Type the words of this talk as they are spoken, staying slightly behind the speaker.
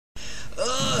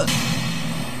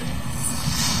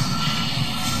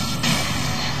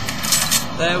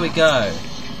There we go.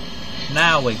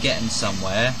 Now we're getting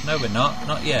somewhere. No, we're not.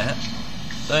 Not yet.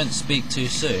 Don't speak too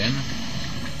soon.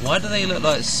 Why do they look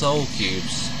like soul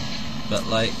cubes? But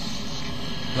like,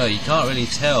 well, you can't really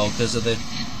tell because of the...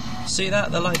 See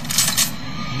that? They're like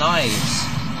knives.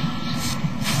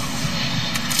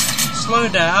 Slow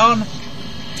down.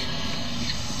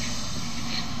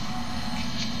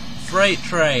 Freight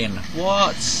train.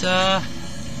 What, sir?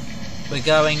 We're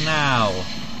going now.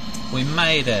 We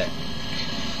made it.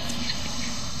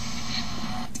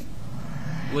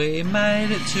 We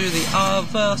made it to the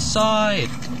other side.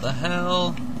 What the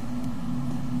hell?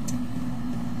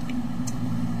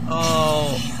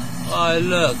 Oh,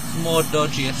 look, more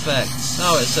dodgy effects.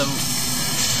 Oh, it's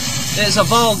a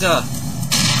Volga.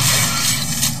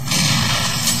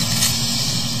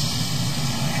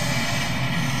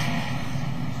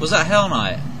 Was that Hell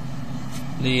Knight?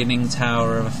 Leaning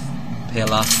tower of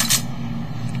pillar.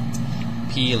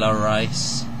 Pillar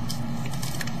rice.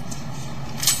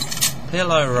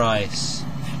 Pillow rice.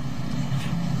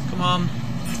 Come on.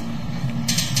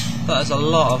 That is a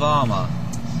lot of armour.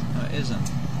 No, it isn't.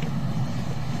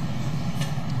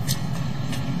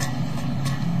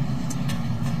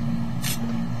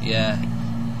 Yeah.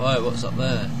 Whoa, what's up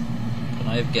there? Can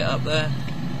I even get up there?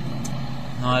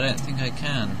 No, I don't think I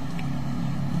can.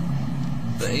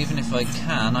 But even if I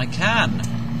can, I can!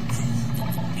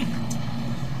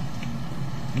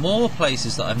 More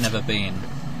places that I've never been.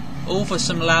 All for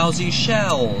some lousy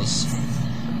shells.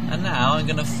 And now I'm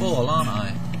gonna fall, aren't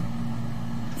I?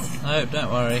 No,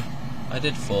 don't worry. I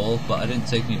did fall, but I didn't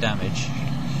take any damage.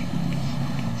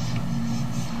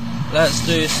 Let's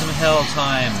do some hell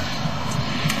time.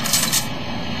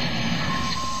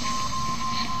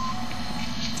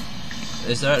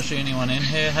 Is there actually anyone in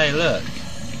here? Hey, look.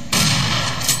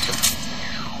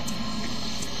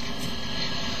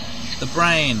 The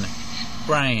brain.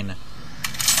 Brain.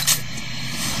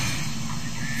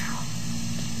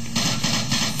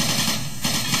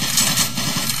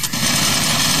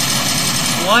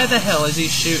 Why the hell is he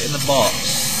shooting the box?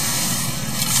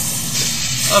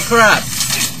 Oh crap!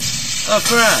 Oh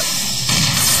crap!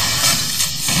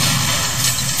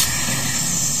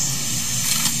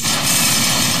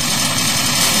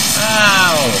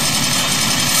 Ow!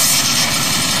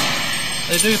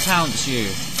 They do pounce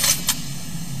you.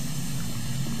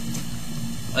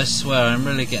 I swear I'm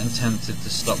really getting tempted to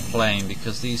stop playing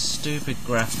because these stupid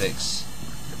graphics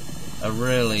are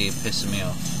really pissing me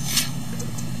off.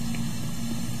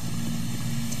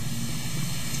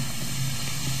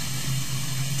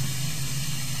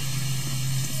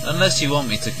 Unless you want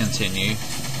me to continue.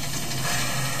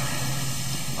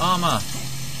 Armour.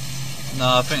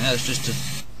 No, I think that's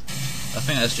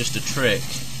just a trick.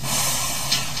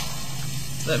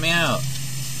 Let me out.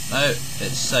 No,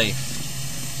 it's safe.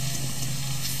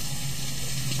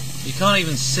 You can't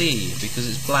even see because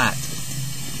it's black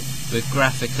with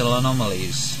graphical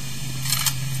anomalies.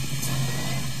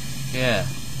 Yeah,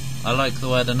 I like the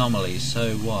word anomalies,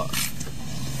 so what?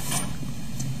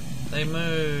 They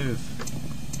move.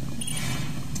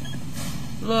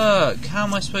 Look, how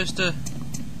am I supposed to...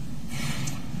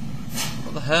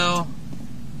 What the hell?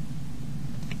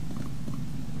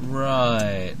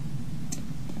 Right.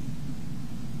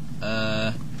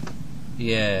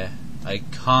 Yeah, I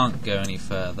can't go any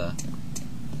further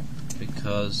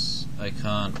because I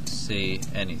can't see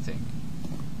anything.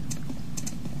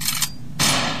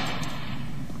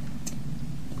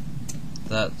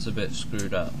 That's a bit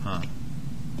screwed up, huh?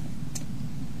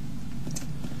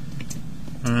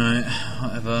 Alright,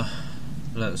 whatever.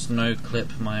 Let's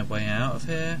noclip my way out of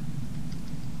here.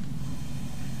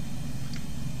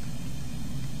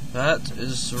 That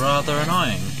is rather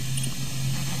annoying.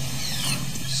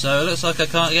 So it looks like I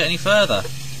can't get any further.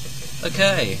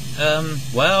 Okay,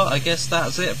 well, I guess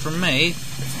that's it from me.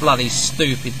 Bloody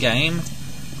stupid game.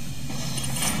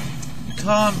 You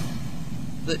can't...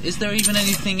 Is there even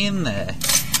anything in there?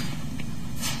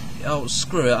 Oh,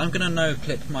 screw it. I'm gonna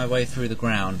noclip my way through the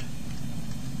ground.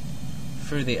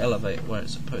 Through the elevator where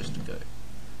it's supposed to go.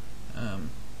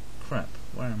 Crap,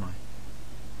 where am I?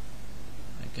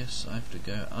 I guess I have to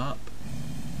go up.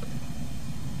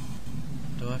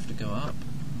 Do I have to go up?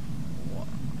 What?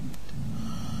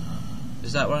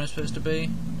 Is that where I'm supposed to be?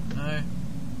 No?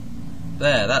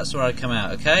 There, that's where I come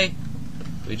out, okay?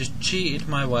 We just cheated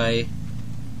my way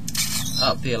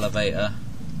up the elevator.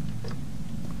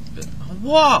 But,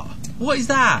 what? What is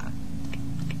that?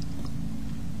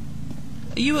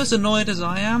 Are you as annoyed as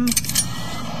I am?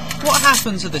 What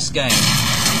happened to this game?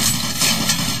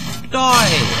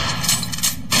 Die!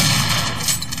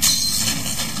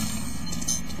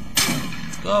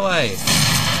 Go away.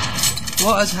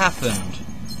 What has happened?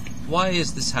 Why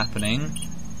is this happening?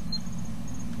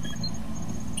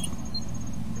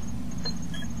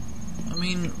 I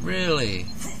mean, really?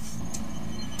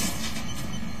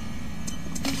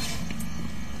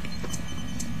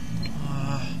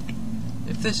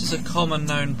 If this is a common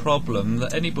known problem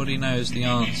that anybody knows the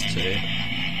answer to,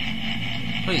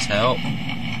 please help.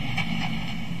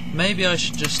 Maybe I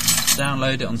should just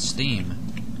download it on Steam,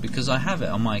 because I have it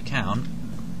on my account.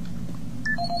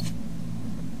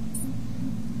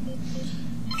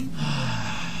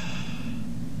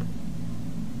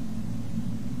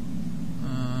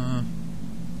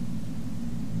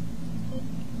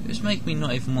 It's making me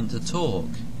not even want to talk.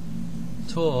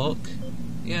 Talk?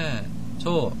 Yeah,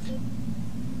 talk.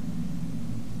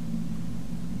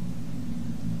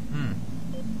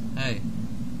 Hey.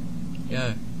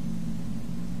 Yo.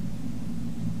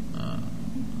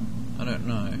 I don't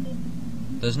know.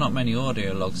 There's not many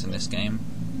audio logs in this game.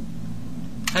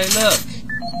 Hey, look!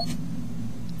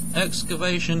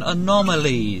 Excavation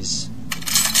anomalies!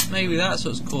 Maybe that's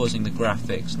what's causing the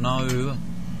graphics. No.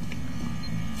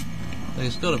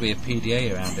 There's got to be a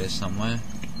PDA around here somewhere.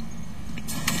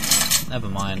 Never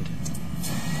mind.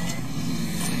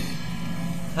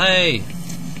 Hey!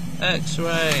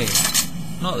 X-ray!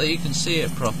 Not that you can see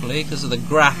it properly because of the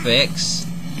graphics,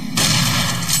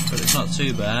 but it's not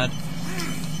too bad.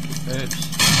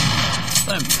 Oops.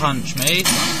 Don't punch me.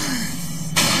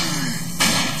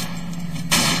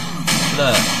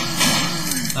 Look.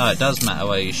 Oh, it does matter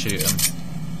where you shoot them.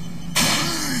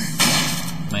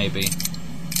 Maybe.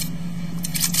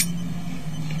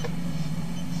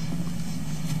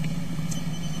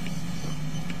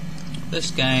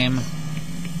 This game.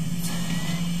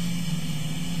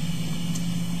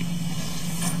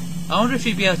 I wonder if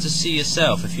you'd be able to see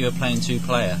yourself if you were playing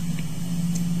 2-player.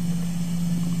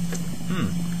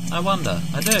 I wonder.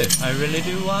 I do. I really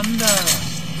do wonder.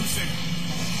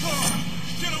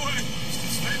 Get away!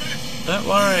 Stay back! Don't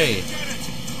worry.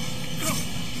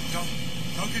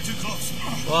 Don't get too close.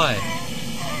 Why?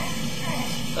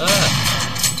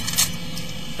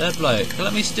 Dead bloke.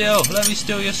 Let me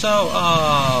steal your soul.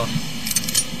 Oh.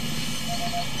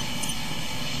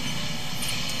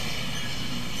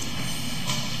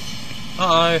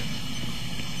 Uh-oh.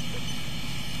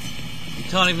 You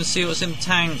can't even see what's in the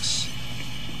tanks.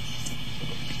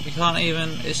 You can't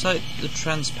even... It's like the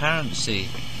transparency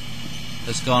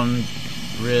has gone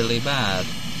really bad.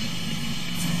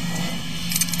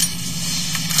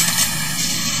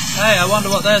 Hey, I wonder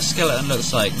what their skeleton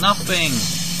looks like. Nothing.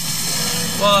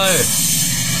 Whoa.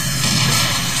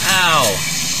 Ow.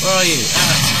 Where are you?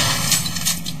 Ow.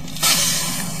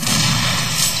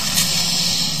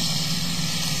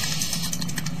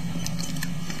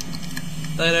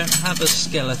 They don't have a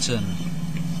skeleton.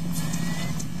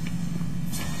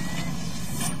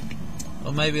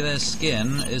 Or maybe their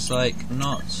skin is like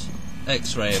not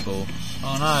X-rayable.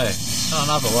 Oh no, not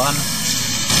another one.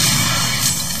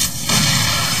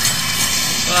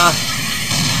 Ah.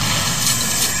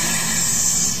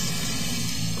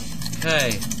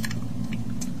 Okay.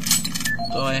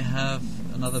 Do I have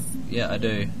another? Yeah, I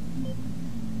do.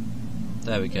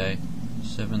 There we go.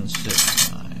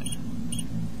 769.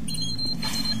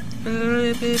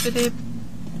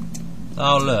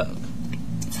 Oh look.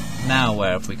 Now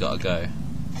where have we got to go?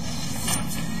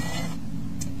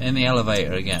 In the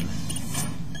elevator again.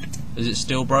 Is it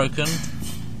still broken?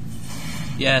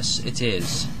 Yes, it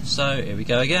is. So here we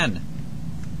go again.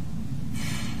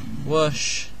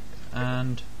 Whoosh,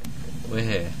 and we're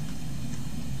here.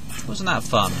 Wasn't that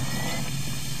fun?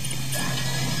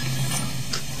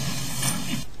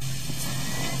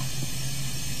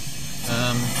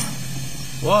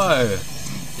 Whoa!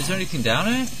 Is there anything down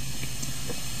here?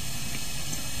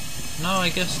 No, I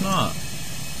guess not.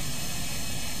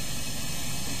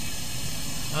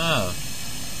 Oh.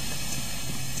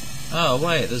 Oh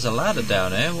wait, there's a ladder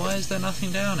down here. Why is there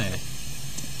nothing down here?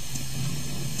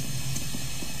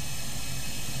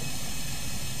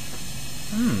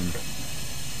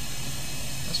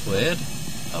 That's weird.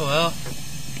 Oh well.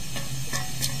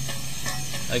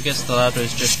 I guess the ladder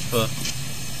is just for...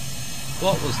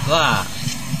 What was that?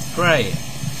 Great.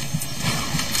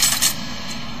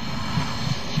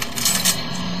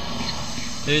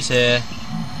 Who's here?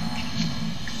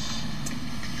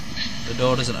 The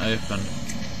door doesn't open.